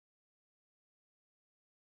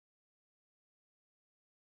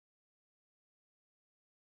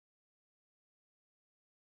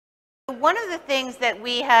One of the things that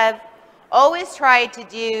we have always tried to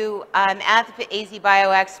do at the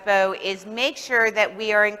AZBio Expo is make sure that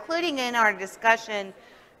we are including in our discussion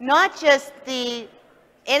not just the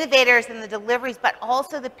innovators and the deliveries, but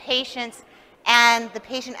also the patients and the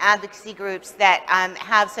patient advocacy groups that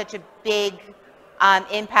have such a big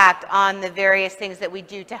impact on the various things that we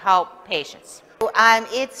do to help patients.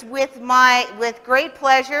 It's with great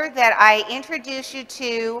pleasure that I introduce you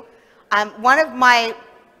to one of my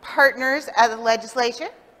partners of the legislation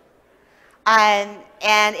and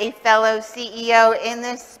a fellow CEO in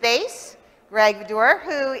this space, Greg Vigdor,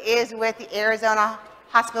 who is with the Arizona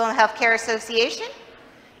Hospital and Healthcare Association,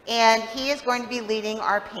 and he is going to be leading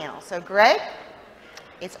our panel. So Greg,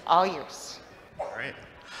 it's all yours. All right.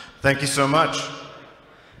 Thank you so much.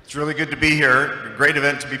 It's really good to be here, a great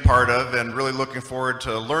event to be part of, and really looking forward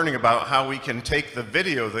to learning about how we can take the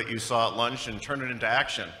video that you saw at lunch and turn it into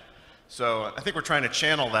action. So I think we're trying to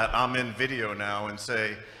channel that I'm in video now and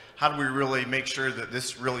say, how do we really make sure that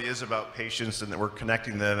this really is about patients and that we're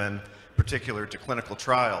connecting them in particular to clinical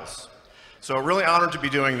trials. So really honored to be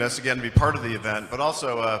doing this, again, to be part of the event, but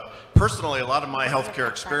also personally, a lot of my healthcare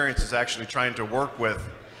experience is actually trying to work with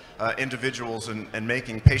individuals and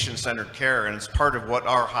making patient-centered care, and it's part of what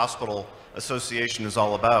our hospital association is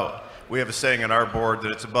all about. We have a saying on our board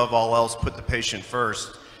that it's above all else, put the patient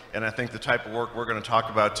first, and I think the type of work we're going to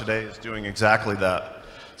talk about today is doing exactly that.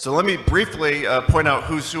 So let me briefly point out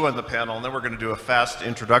who's who on the panel, and then we're going to do a fast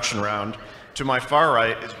introduction round. To my far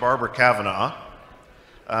right is Barbara Kavanaugh.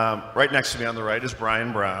 Right next to me on the right is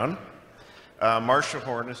Browne. Marcia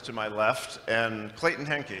Horn is to my left, and Clayton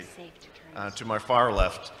Henke to my far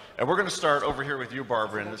left. And we're going to start over here with you,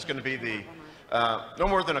 Barbara, and it's going to be the no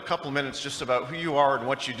more than a couple minutes just about who you are and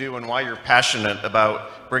what you do and why you're passionate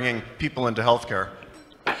about bringing people into healthcare.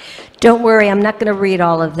 Don't worry, I'm not going to read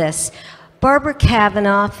all of this. Barbara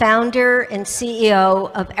Kavanaugh, founder and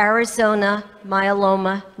CEO of Arizona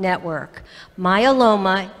Myeloma Network.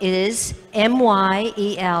 Myeloma is M-Y-E-L-O-M-A.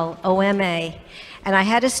 And I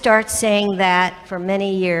had to start saying that for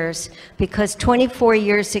many years because 24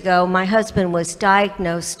 years ago, my husband was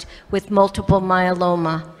diagnosed with multiple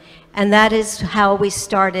myeloma. And that is how we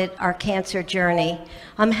started our cancer journey.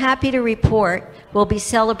 I'm happy to report we'll be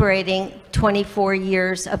celebrating 24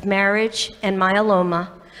 years of marriage and myeloma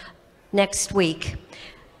next week.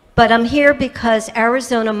 But I'm here because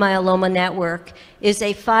Arizona Myeloma Network is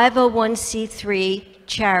a 501c3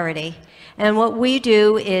 charity. And what we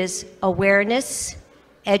do is awareness,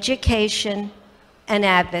 education, and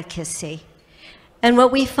advocacy. And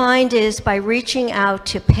what we find is by reaching out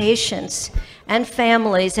to patients and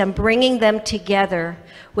families and bringing them together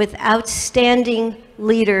with outstanding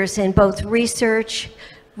leaders in both research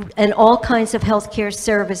and all kinds of healthcare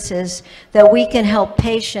services, that we can help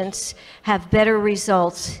patients have better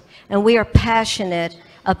results. And we are passionate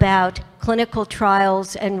about clinical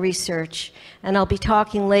trials and research. And I'll be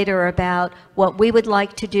talking later about what we would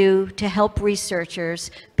like to do to help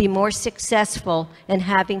researchers be more successful in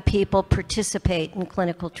having people participate in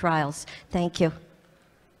clinical trials. Thank you.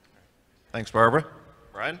 Thanks, Barbara.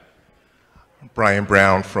 Brian?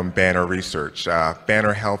 Browne from Banner Research.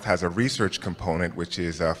 Banner Health has a research component which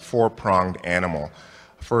is a four-pronged animal.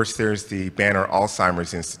 First, there's the Banner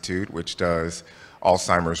Alzheimer's Institute, which does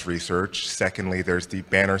Alzheimer's research. Secondly, there's the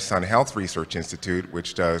Banner Sun Health Research Institute,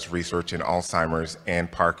 which does research in Alzheimer's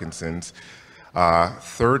and Parkinson's.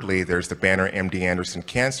 Thirdly, there's the Banner MD Anderson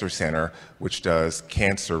Cancer Center, which does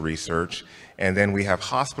cancer research. And then we have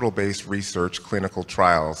hospital-based research clinical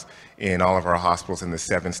trials in all of our hospitals in the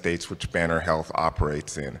 7 states which Banner Health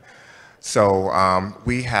operates in. So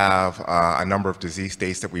we have a number of disease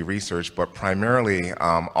states that we research, but primarily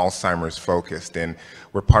Alzheimer's focused, and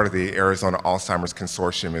we're part of the Arizona Alzheimer's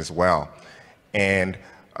Consortium as well. And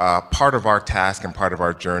part of our task and part of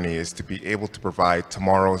our journey is to be able to provide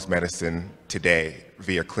tomorrow's medicine today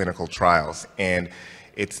via clinical trials. And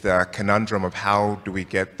it's the conundrum of how do we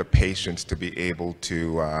get the patients to be able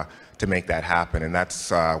to make that happen, and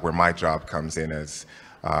that's where my job comes in as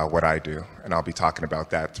what I do, and I'll be talking about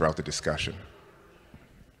that throughout the discussion.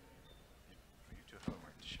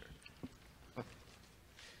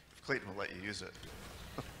 Clayton will let you use it.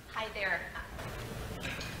 Hi there.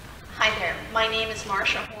 Hi there. My name is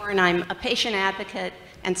Marcia Horn. I'm a patient advocate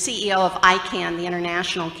and CEO of ICAN, the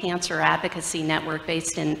International Cancer Advocacy Network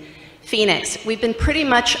based in Phoenix. We've been pretty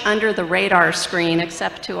much under the radar screen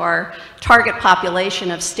except to our target population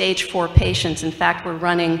of stage 4 patients. In fact, we're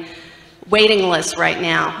running waiting lists right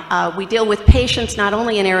now. We deal with patients not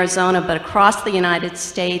only in Arizona but across the United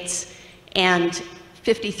States and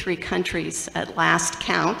 53 countries at last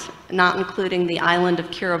count, not including the island of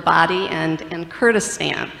Kiribati and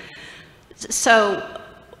Kurdistan. So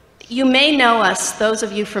you may know us, those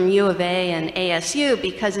of you from U of A and ASU,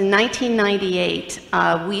 because in 1998,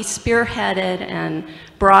 we spearheaded and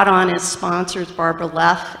brought on as sponsors Barbara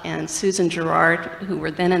Leff and Susan Gerard, who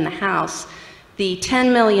were then in the House, the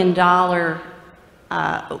 $10 million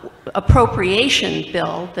appropriation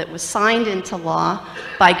bill that was signed into law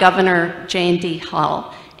by Governor Jane D.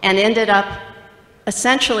 Hull and ended up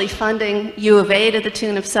essentially funding U of A to the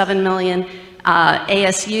tune of $7 million,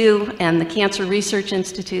 ASU and the Cancer Research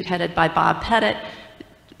Institute headed by Bob Pettit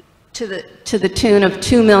to the tune of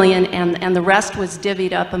 $2 million, and the rest was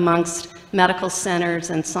divvied up amongst medical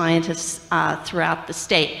centers and scientists throughout the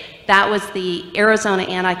state. That was the Arizona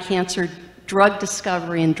Anti-Cancer Drug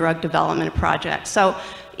Discovery and Drug Development Project. So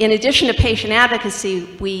in addition to patient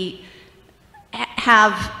advocacy, we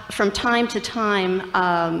have from time to time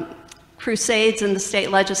crusades in the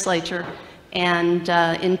state legislature. And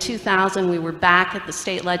in 2000, we were back at the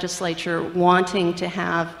state legislature wanting to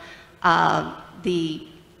have the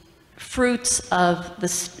fruits of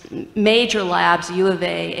the major labs, U of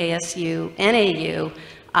A, ASU, NAU,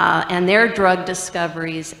 and their drug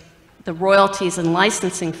discoveries, the royalties and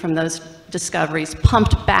licensing from those discoveries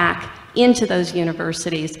pumped back into those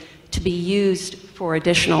universities to be used for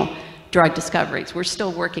additional drug discoveries. We're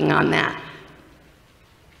still working on that.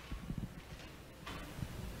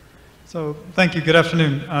 So thank you, good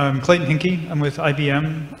afternoon. I'm Clayton Henke, I'm with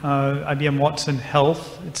IBM, IBM Watson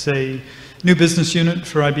Health. It's a new business unit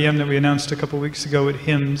for IBM that we announced a couple weeks ago at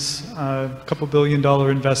HIMSS, a couple $1 billion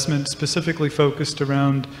investment specifically focused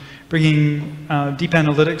around bringing deep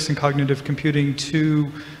analytics and cognitive computing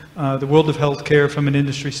to the world of healthcare from an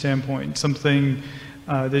industry standpoint, something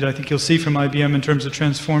that I think you'll see from IBM in terms of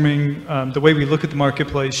transforming the way we look at the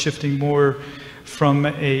marketplace, shifting more from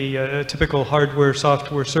a typical hardware,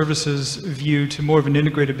 software services view to more of an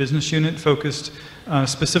integrated business unit focused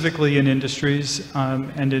specifically in industries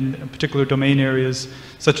and in particular domain areas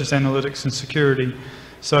such as analytics and security.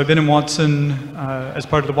 So I've been in Watson as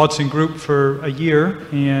part of the Watson Group for a year,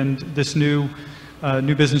 and this new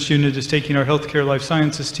business unit is taking our healthcare life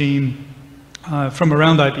sciences team from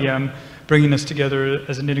around IBM, bringing us together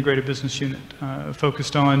as an integrated business unit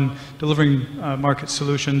focused on delivering market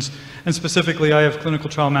solutions. And specifically, I have clinical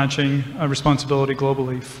trial matching responsibility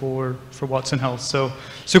globally for Watson Health. So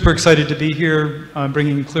super excited to be here,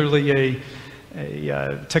 bringing clearly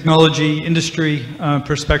a technology industry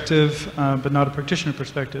perspective, but not a practitioner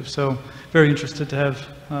perspective. So very interested to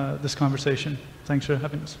have this conversation. Thanks for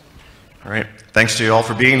having us. All right, thanks to you all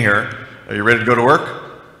for being here. Are you ready to go to work?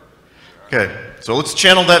 Okay, so let's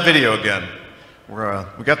channel that video again.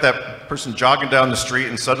 We got that person jogging down the street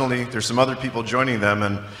and suddenly there's some other people joining them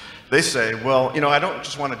and they say, well, you know, I don't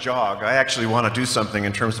just want to jog, I actually want to do something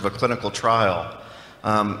in terms of a clinical trial.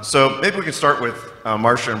 So maybe we can start with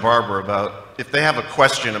Marcia and Barbara about if they have a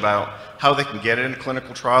question about how they can get in a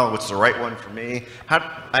clinical trial, what's the right one for me.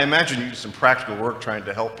 I imagine you do some practical work trying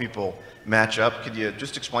to help people match up. Could you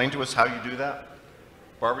just explain to us how you do that?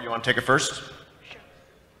 Barbara, you want to take it first?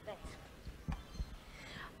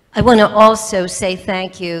 I want to also say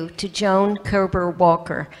thank you to Joan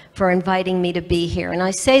Kerber-Walker for inviting me to be here. And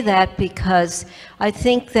I say that because I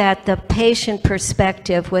think that the patient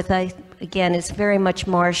perspective, again, is very much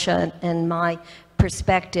Marcia and my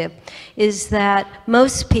perspective, is that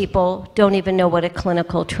most people don't even know what a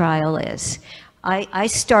clinical trial is. I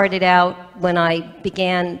started out when I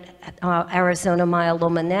began Arizona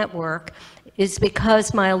Myeloma Network, is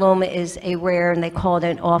because myeloma is a rare, and they call it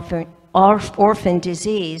an orphan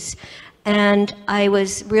disease, and I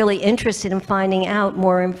was really interested in finding out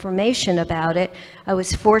more information about it. I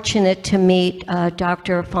was fortunate to meet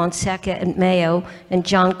Dr. Fonseca at Mayo and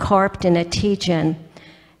John Carpton at TGen.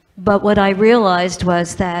 But what I realized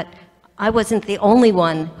was that I wasn't the only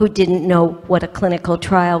one who didn't know what a clinical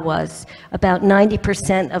trial was. About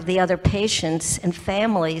 90% of the other patients and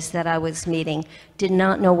families that I was meeting did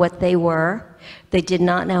not know what they were. They did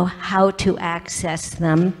not know how to access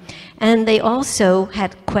them. And they also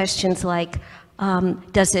had questions like,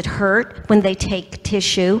 does it hurt when they take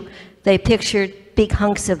tissue? They pictured big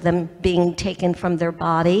hunks of them being taken from their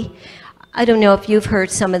body. I don't know if you've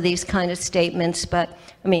heard some of these kind of statements, but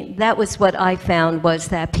I mean, that was what I found, was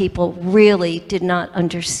that people really did not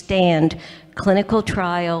understand clinical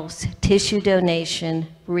trials, tissue donation,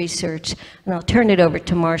 research. And I'll turn it over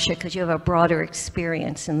to Marcia because you have a broader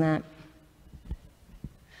experience in that.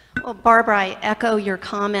 Well, Barbara, I echo your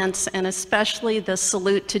comments, and especially the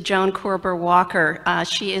salute to Joan Kerber-Walker.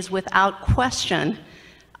 She is without question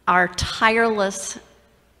our tireless,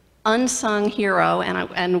 unsung hero,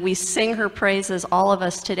 and we sing her praises, all of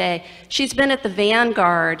us today. She's been at the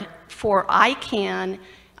vanguard for ICAN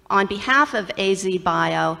on behalf of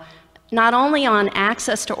AZBio, not only on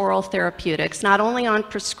access to oral therapeutics, not only on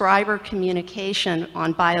prescriber communication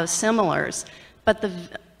on biosimilars, but the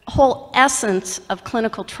whole essence of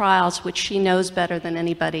clinical trials, which she knows better than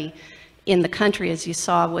anybody in the country, as you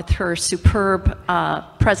saw with her superb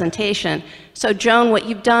presentation. So Joan, what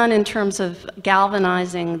you've done in terms of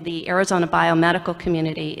galvanizing the Arizona biomedical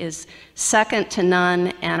community is second to none,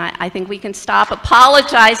 and I think we can stop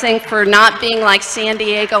apologizing for not being like San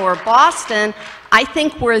Diego or Boston. I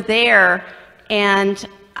think we're there, and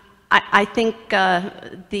I think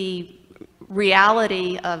the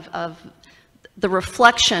reality of the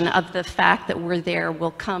reflection of the fact that we're there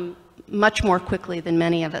will come much more quickly than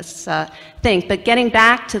many of us think. But getting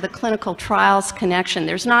back to the clinical trials connection,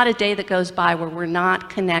 there's not a day that goes by where we're not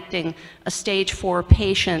connecting a stage 4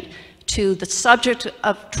 patient to the subject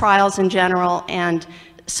of trials in general and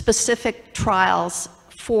specific trials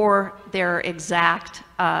for their exact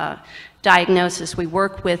diagnosis. We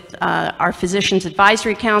work with our Physicians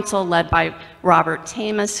Advisory Council led by Robert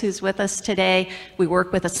Tamas, who's with us today. We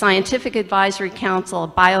work with a Scientific Advisory Council, a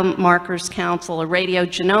Biomarkers Council, a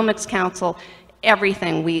Radiogenomics Council,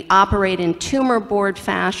 everything. We operate in tumor board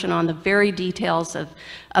fashion on the very details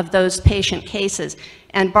of those patient cases.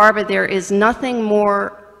 And Barbara, there is nothing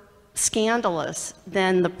more scandalous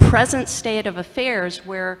than the present state of affairs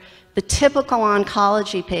where the typical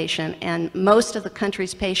oncology patient, and most of the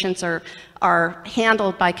country's patients are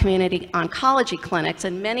handled by community oncology clinics,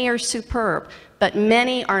 and many are superb, but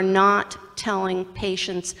many are not telling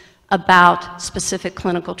patients about specific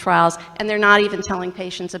clinical trials, and they're not even telling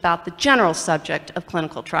patients about the general subject of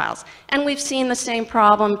clinical trials. And we've seen the same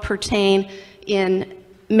problem pertain in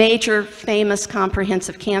major famous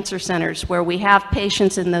comprehensive cancer centers where we have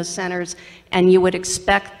patients in those centers, and you would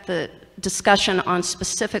expect the discussion on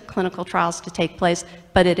specific clinical trials to take place,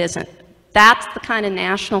 but it isn't. That's the kind of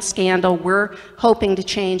national scandal we're hoping to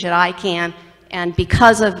change at ICAN, and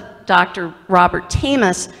because of Dr. Robert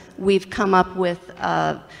Tamas, we've come up with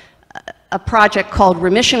a project called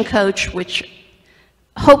Remission Coach, which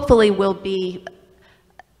hopefully will be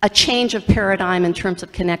a change of paradigm in terms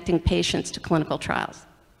of connecting patients to clinical trials.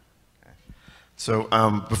 So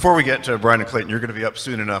before we get to Browne and Clayton, you're going to be up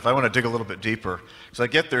soon enough. I want to dig a little bit deeper, because I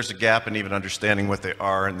get there's a gap in even understanding what they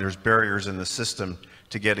are, and there's barriers in the system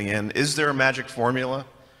to getting in. Is there a magic formula,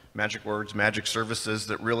 magic words, magic services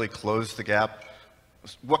that really close the gap?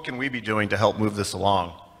 What can we be doing to help move this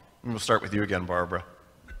along? And we'll start with you again, Barbara.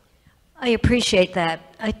 I appreciate that.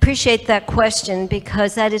 I appreciate that question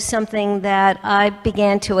because that is something that I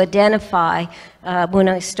began to identify when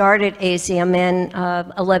I started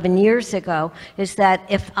AZMN 11 years ago, is that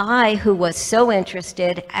if I, who was so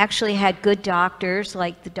interested, actually had good doctors,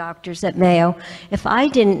 like the doctors at Mayo, if I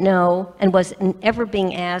didn't know and wasn't ever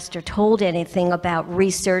being asked or told anything about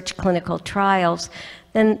research, clinical trials,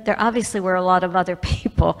 then there obviously were a lot of other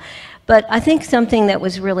people. But I think something that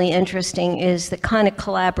was really interesting is the kind of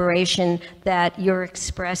collaboration that you're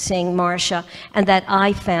expressing, Marcia, and that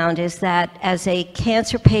I found is that as a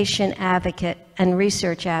cancer patient advocate and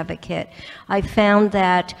research advocate, I found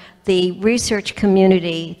that the research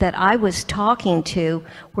community that I was talking to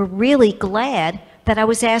were really glad that I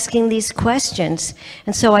was asking these questions.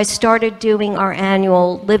 And so I started doing our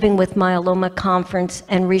annual Living with Myeloma conference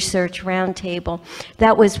and research roundtable.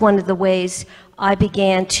 That was one of the ways I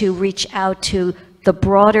began to reach out to the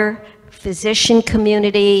broader physician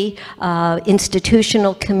community,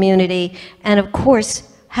 institutional community, and of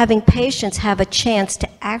course, having patients have a chance to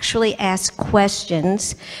actually ask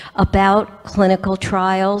questions about clinical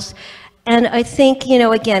trials. And I think, you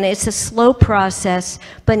know, again, it's a slow process,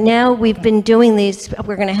 but now we've been doing these,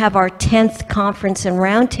 we're going to have our 10th conference and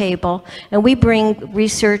roundtable, and we bring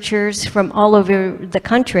researchers from all over the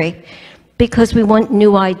country because we want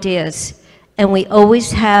new ideas. And we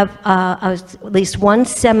always have at least one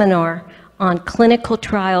seminar on clinical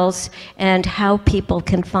trials and how people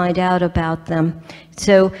can find out about them.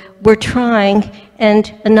 So we're trying,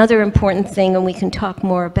 and another important thing, and we can talk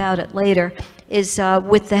more about it later, is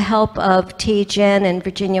with the help of TGen and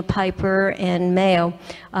Virginia Piper and Mayo,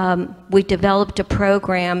 we developed a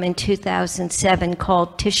program in 2007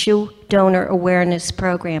 called Tissue Donor Awareness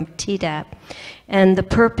Program, TDAP. And the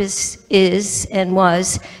purpose is and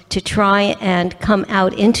was to try and come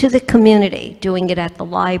out into the community, doing it at the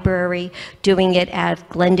library, doing it at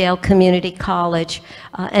Glendale Community College,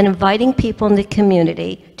 and inviting people in the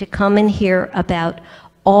community to come and hear about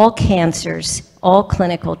all cancers, all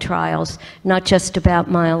clinical trials, not just about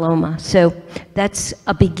myeloma. So that's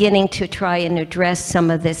a beginning to try and address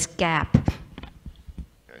some of this gap.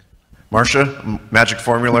 Okay. Marcia, magic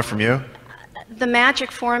formula from you? the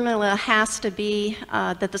magic formula has to be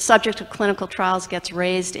that the subject of clinical trials gets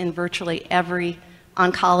raised in virtually every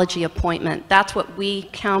oncology appointment. That's what we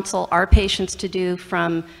counsel our patients to do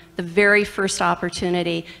from the very first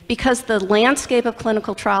opportunity, because the landscape of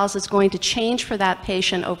clinical trials is going to change for that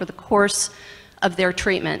patient over the course of their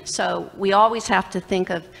treatment. So we always have to think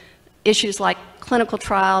of issues like clinical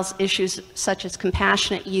trials, issues such as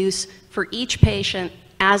compassionate use for each patient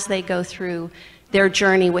as they go through their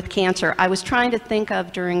journey with cancer. I was trying to think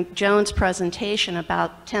of during Joan's presentation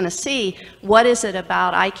about Tennessee, what is it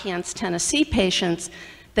about ICAN's Tennessee patients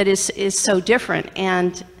that is so different?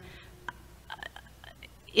 And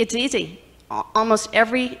it's easy. Almost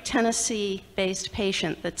every Tennessee-based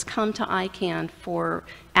patient that's come to ICAN for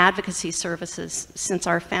advocacy services since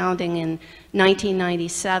our founding in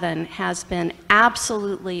 1997 has been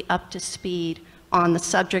absolutely up to speed on the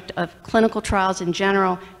subject of clinical trials in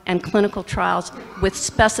general and clinical trials with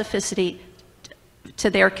specificity to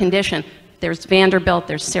their condition. There's Vanderbilt,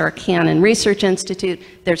 there's Sarah Cannon Research Institute,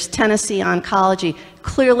 there's Tennessee Oncology.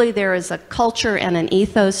 Clearly there is a culture and an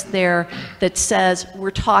ethos there that says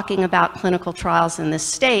we're talking about clinical trials in this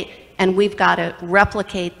state, and we've got to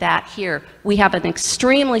replicate that here. We have an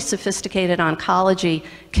extremely sophisticated oncology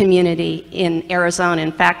community in Arizona.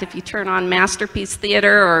 In fact, if you turn on Masterpiece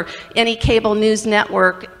Theater or any cable news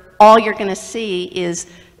network, all you're going to see is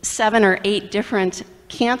 7 or 8 different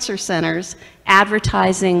cancer centers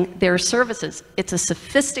advertising their services. It's a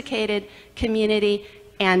sophisticated community,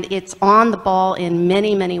 and it's on the ball in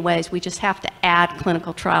many, many ways. We just have to add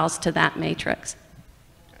clinical trials to that matrix.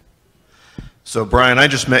 So Brian, I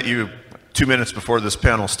just met you 2 minutes before this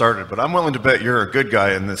panel started, but I'm willing to bet you're a good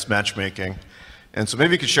guy in this matchmaking. And so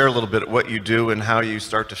maybe you could share a little bit what you do and how you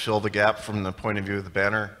start to fill the gap from the point of view of the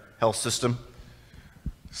Banner Health System.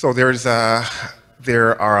 So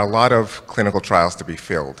there are a lot of clinical trials to be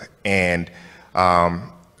filled, and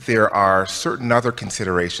there are certain other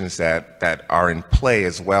considerations that are in play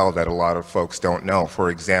as well that a lot of folks don't know.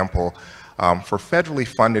 For example, for federally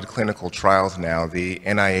funded clinical trials now, the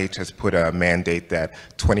NIH has put a mandate that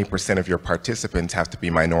 20% of your participants have to be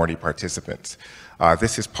minority participants.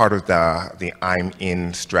 This is part of the I'm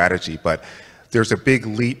in strategy, but there's a big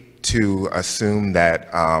leap to assume that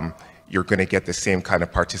you're going to get the same kind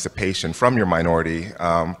of participation from your minority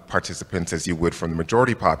participants as you would from the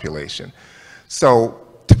majority population. So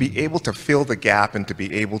to be able to fill the gap and to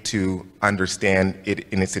be able to understand it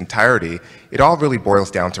in its entirety, it all really boils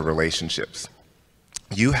down to relationships.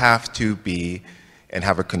 You have to be and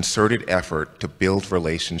have a concerted effort to build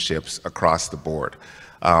relationships across the board.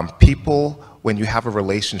 People, when you have a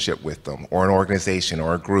relationship with them, or an organization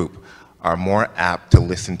or a group, are more apt to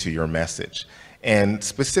listen to your message. And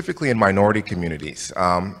specifically in minority communities,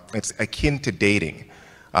 it's akin to dating.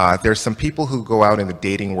 There's some people who go out in the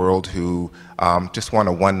dating world who just want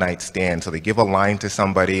a one-night stand. So they give a line to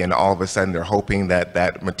somebody, and all of a sudden they're hoping that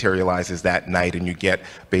that materializes that night, and you get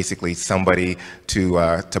basically somebody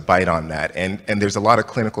to bite on that. And there's a lot of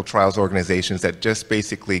clinical trials organizations that just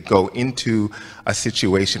basically go into a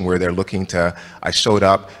situation where they're looking to, I showed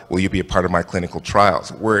up, will you be a part of my clinical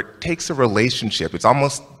trials? Where it takes a relationship, it's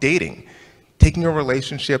almost dating. Taking a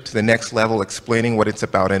relationship to the next level, explaining what it's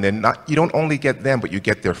about, and then you don't only get them, but you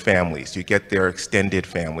get their families, you get their extended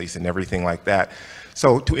families and everything like that.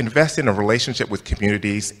 So to invest in a relationship with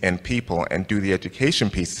communities and people and do the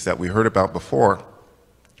education pieces that we heard about before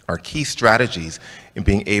are key strategies in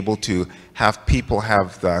being able to have people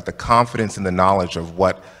have the confidence and the knowledge of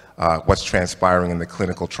what's transpiring in the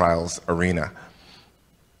clinical trials arena.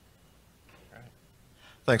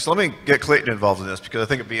 Thanks. Let me get Clayton involved in this because I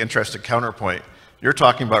think it'd be interesting counterpoint. You're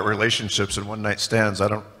talking about relationships and one-night stands. I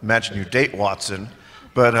don't imagine you date Watson,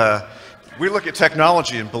 but we look at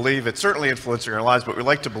technology and believe it's certainly influencing our lives, but we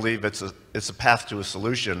like to believe it's a path to a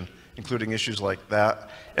solution, including issues like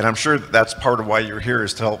that. And I'm sure that's part of why you're here,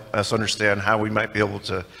 is to help us understand how we might be able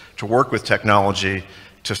to work with technology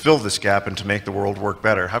to fill this gap and to make the world work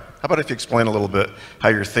better. How about if you explain a little bit how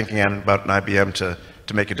you're thinking about an IBM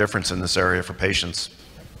to make a difference in this area for patients?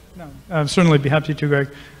 No, I'd certainly be happy to, Greg.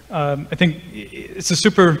 I think it's a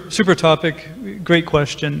super topic, great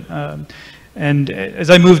question. And as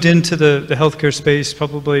I moved into the healthcare space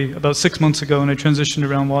probably about 6 months ago and I transitioned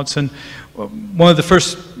around Watson, one of the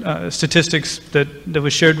first statistics that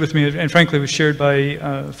was shared with me, and frankly was shared by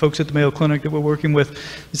folks at the Mayo Clinic that we're working with,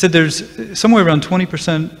 they said there's somewhere around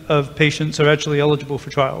 20% of patients are actually eligible for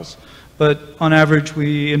trials, but on average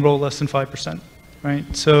we enroll less than 5%. Right?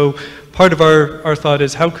 So part of our thought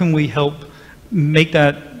is how can we help make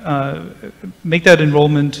that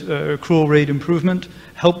enrollment accrual rate improvement,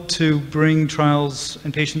 help to bring trials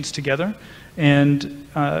and patients together, and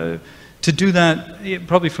to do that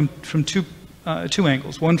probably from two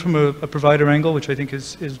angles. One from a provider angle, which I think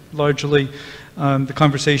is largely the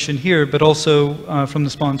conversation here, but also from the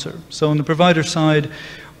sponsor. So on the provider side,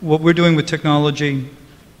 what we're doing with technology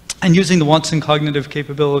and using the Watson cognitive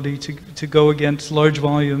capability to go against large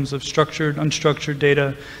volumes of structured, unstructured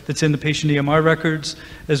data that's in the patient EMR records,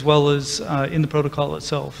 as well as in the protocol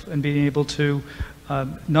itself, and being able to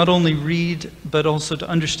not only read, but also to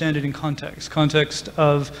understand it in context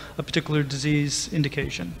of a particular disease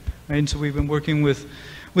indication. Right? And so we've been working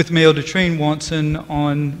with Mayo to train Watson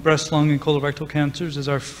on breast, lung, and colorectal cancers as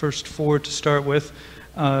our first 4 to start with,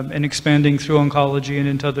 and expanding through oncology and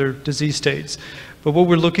into other disease states. But what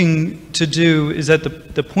we're looking to do is at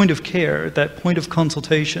the point of care, that point of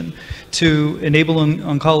consultation, to enable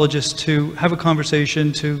oncologists to have a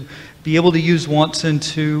conversation, to be able to use Watson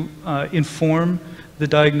to inform the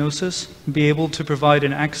diagnosis, be able to provide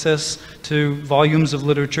an access to volumes of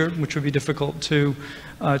literature, which would be difficult to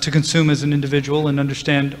consume as an individual, and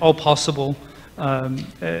understand all possible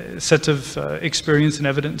sets of experience and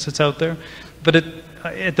evidence that's out there. But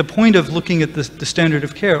at the point of looking at the standard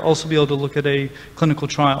of care, also be able to look at a clinical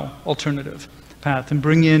trial alternative path and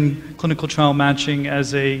bring in clinical trial matching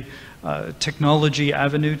as a technology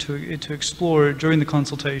avenue to explore during the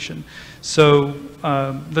consultation. So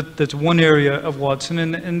that's one area of Watson.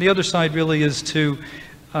 And the other side really is to,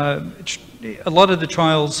 a lot of the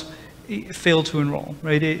trials fail to enroll,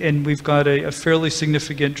 right? And we've got a fairly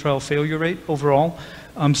significant trial failure rate overall.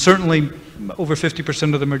 Certainly over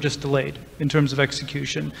 50% of them are just delayed in terms of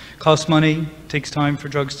execution. Costs money, takes time for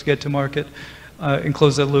drugs to get to market, and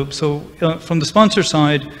close that loop. So from the sponsor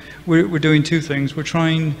side, we're doing two things. We're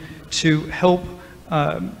trying to help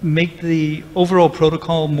make the overall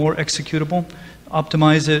protocol more executable,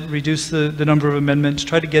 optimize it, reduce the number of amendments,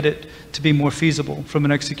 try to get it to be more feasible from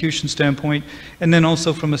an execution standpoint, and then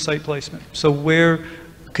also from a site placement. So where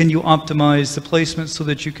can you optimize the placement so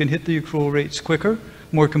that you can hit the accrual rates quicker,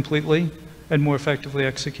 more completely, and more effectively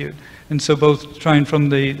execute? And so both trying from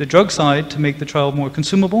the drug side to make the trial more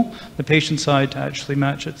consumable, the patient side to actually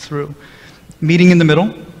match it through. Meeting in the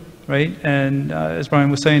middle, right? And as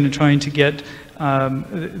Brian was saying, and trying to get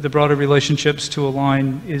the broader relationships to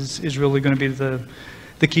align is really going to be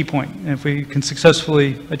the key point. And if we can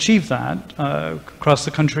successfully achieve that across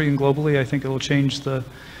the country and globally, I think it will change the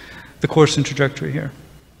course and trajectory here.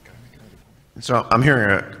 So I'm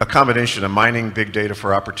hearing a combination of mining big data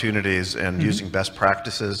for opportunities and using best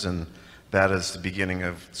practices, and that is the beginning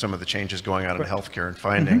of some of the changes going on in healthcare and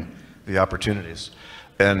finding the opportunities.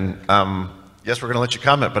 And yes, we're going to let you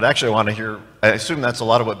comment, but actually I want to hear, I assume that's a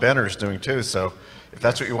lot of what Banner is doing too, so if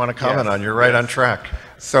that's what you want to comment on, you're right on track.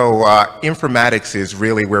 So informatics is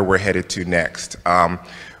really where we're headed to next.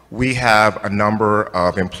 We have a number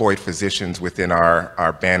of employed physicians within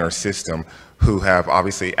our Banner system who have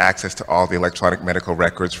obviously access to all the electronic medical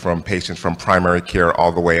records from patients from primary care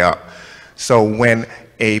all the way up. So when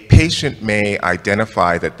a patient may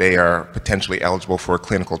identify that they are potentially eligible for a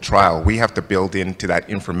clinical trial, we have to build into that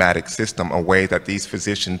informatics system a way that these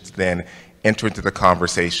physicians then enter into the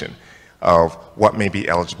conversation of what may be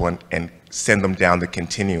eligible and send them down the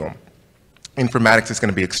continuum. Informatics is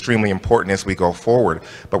going to be extremely important as we go forward,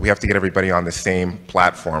 but we have to get everybody on the same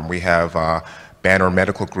platform. We have Banner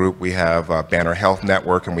Medical Group, we have Banner Health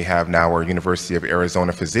Network, and we have now our University of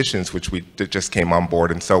Arizona physicians, which we just came on board.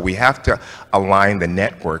 And so we have to align the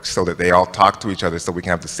networks so that they all talk to each other so we can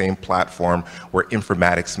have the same platform where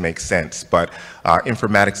informatics makes sense. But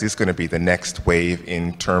informatics is going to be the next wave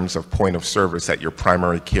in terms of point of service at your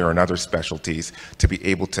primary care and other specialties to be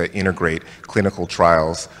able to integrate clinical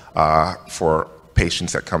trials for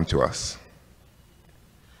patients that come to us.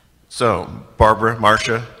 So, Barbara,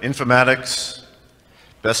 Marcia, informatics,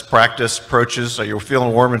 best practice approaches, are you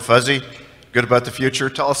feeling warm and fuzzy? Good about the future?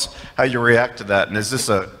 Tell us how you react to that. And is this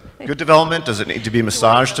a good development? Does it need to be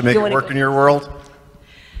massaged to make it work in your world?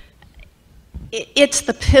 It's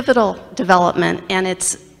the pivotal development, and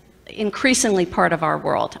it's increasingly part of our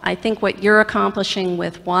world. I think what you're accomplishing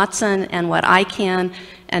with Watson and what ICAN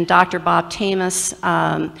and Dr. Bob Tamas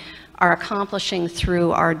are accomplishing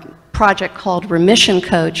through our project called Remission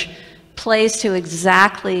Coach plays to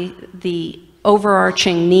exactly the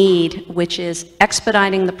overarching need, which is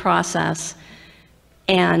expediting the process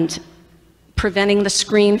and preventing the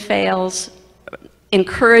screen fails,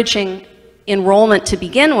 encouraging enrollment to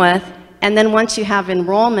begin with, and then once you have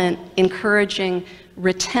enrollment, encouraging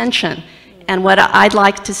retention. And what I'd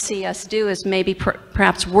like to see us do is maybe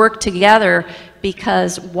perhaps work together,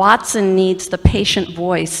 because Watson needs the patient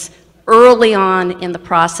voice early on in the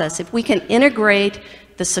process. If we can integrate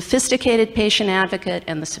the sophisticated patient advocate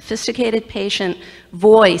and the sophisticated patient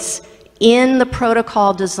voice in the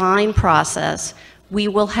protocol design process, we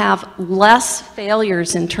will have less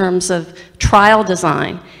failures in terms of trial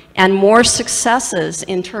design and more successes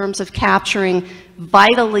in terms of capturing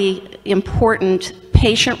vitally important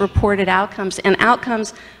patient-reported outcomes and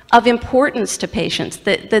outcomes of importance to patients,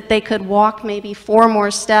 that they could walk maybe 4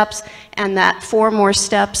 more steps, and that 4 more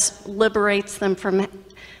steps liberates them from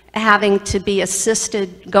having to be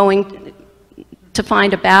assisted going to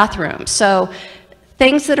find a bathroom. So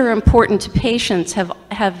things that are important to patients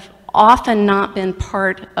have often not been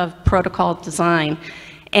part of protocol design,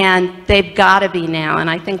 and they've got to be now. And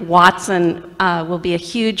I think Watson will be a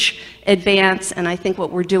huge advance, and I think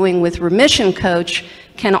what we're doing with Remission Coach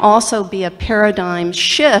can also be a paradigm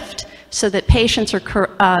shift so that patients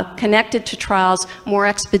are connected to trials more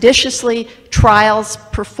expeditiously, trials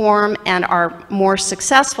perform and are more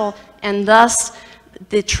successful, and thus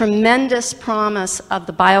the tremendous promise of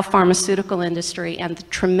the biopharmaceutical industry and the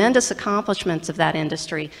tremendous accomplishments of that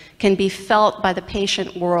industry can be felt by the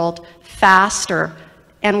patient world faster,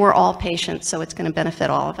 and we're all patients, so it's going to benefit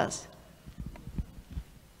all of us.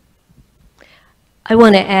 I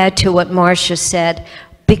want to add to what Marcia said.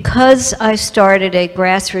 Because I started a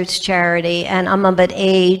grassroots charity and I'm of an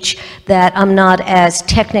age that I'm not as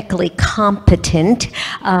technically competent,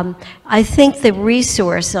 I think the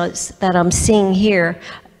resources that I'm seeing here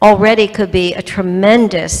already could be a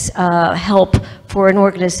tremendous help for an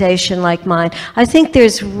organization like mine. I think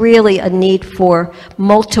there's really a need for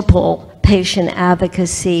multiple patient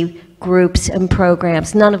advocacy groups and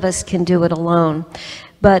programs. None of us can do it alone.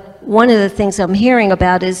 But one of the things I'm hearing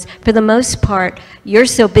about is, for the most part, you're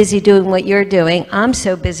so busy doing what you're doing, I'm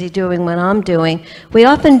so busy doing what I'm doing. We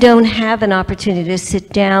often don't have an opportunity to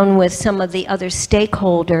sit down with some of the other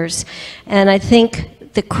stakeholders. And I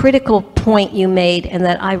think the critical point you made, and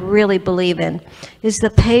that I really believe in, is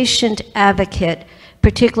the patient advocate,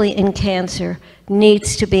 particularly in cancer,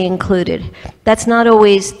 needs to be included. That's not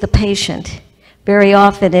always the patient. Very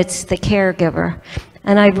often it's the caregiver.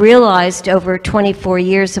 And I've realized over 24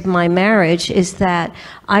 years of my marriage is that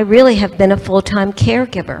I really have been a full-time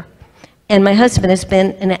caregiver. And my husband has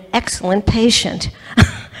been an excellent patient.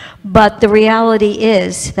 But the reality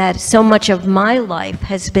is that so much of my life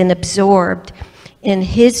has been absorbed in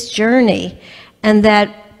his journey, and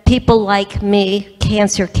that people like me,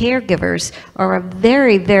 cancer caregivers, are a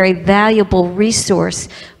very, very valuable resource,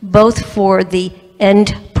 both for the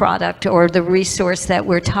end product or the resource that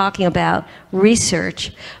we're talking about,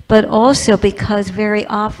 research, but also because very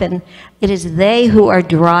often it is they who are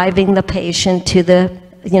driving the patient to the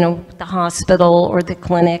hospital or the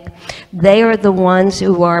clinic. They are the ones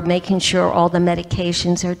who are making sure all the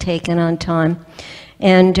medications are taken on time.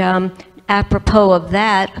 And apropos of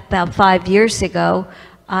that, about 5 years ago,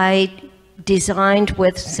 I designed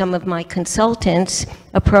with some of my consultants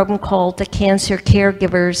a program called the Cancer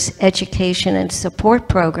Caregivers Education and Support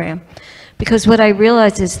Program. Because what I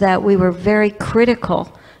realized is that we were very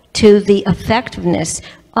critical to the effectiveness.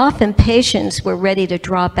 Often patients were ready to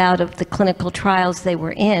drop out of the clinical trials they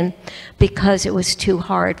were in because it was too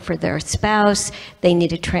hard for their spouse, they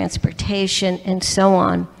needed transportation, and so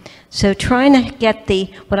on. So trying to get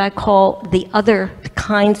what I call the other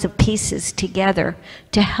kinds of pieces together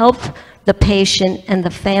to help the patient and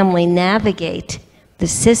the family navigate the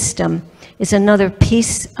system is another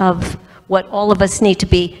piece of what all of us need to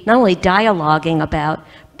be not only dialoguing about,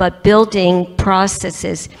 but building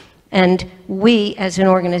processes. And we, as an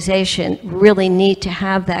organization, really need to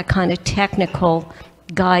have that kind of technical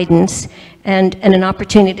guidance and an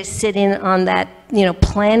opportunity to sit in on that,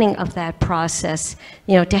 planning of that process,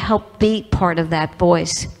 to help be part of that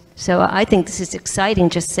voice. So I think this is exciting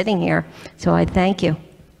just sitting here. So I thank you.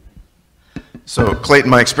 So Clayton,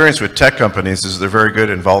 my experience with tech companies is they're very good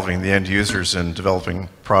involving the end users in developing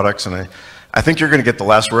products, and I think you're going to get the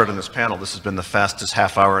last word on this panel. This has been the fastest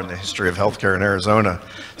half hour in the history of healthcare in Arizona.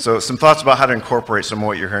 So some thoughts about how to incorporate some of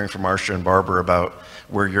what you're hearing from Marcia and Barbara about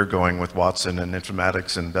where you're going with Watson and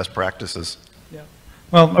informatics and best practices. Yeah.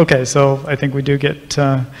 Well, okay, so I think we do get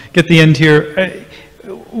the end here.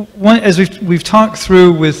 As we've talked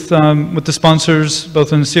through with the sponsors,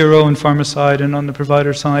 both on the CRO and pharma side and on the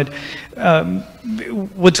provider side,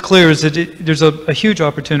 what's clear is that there's a huge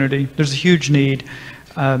opportunity, there's a huge need.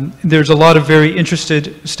 There's a lot of very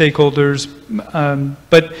interested stakeholders,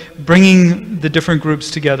 but bringing the different groups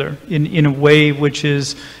together in a way which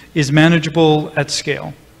is manageable at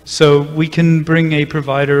scale. So we can bring a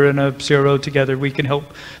provider and a CRO together, we can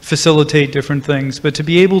help facilitate different things, but to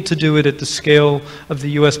be able to do it at the scale of the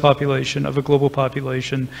US population, of a global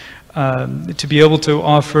population, to be able to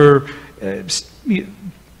offer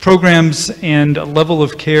programs and a level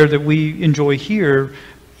of care that we enjoy here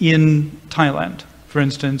in Thailand, for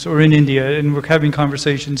instance, or in India, and we're having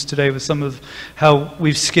conversations today with some of how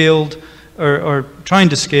we've scaled or trying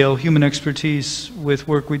to scale human expertise with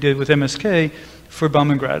work we did with MSK for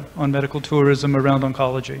Baumangrad on medical tourism around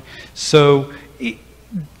oncology. So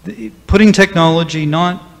putting technology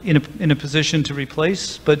not in a position to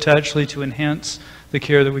replace, but to actually to enhance the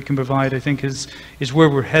care that we can provide, I think is where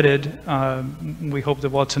we're headed. We hope that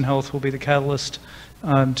Watson Health will be the catalyst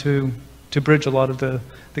to bridge a lot of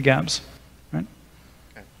the gaps. Right?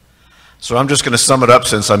 So I'm just going to sum it up,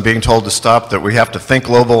 since I'm being told to stop, that we have to think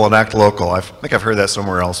global and act local. I think I've heard that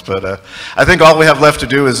somewhere else, but I think all we have left to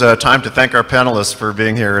do is time to thank our panelists for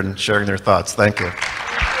being here and sharing their thoughts. Thank you.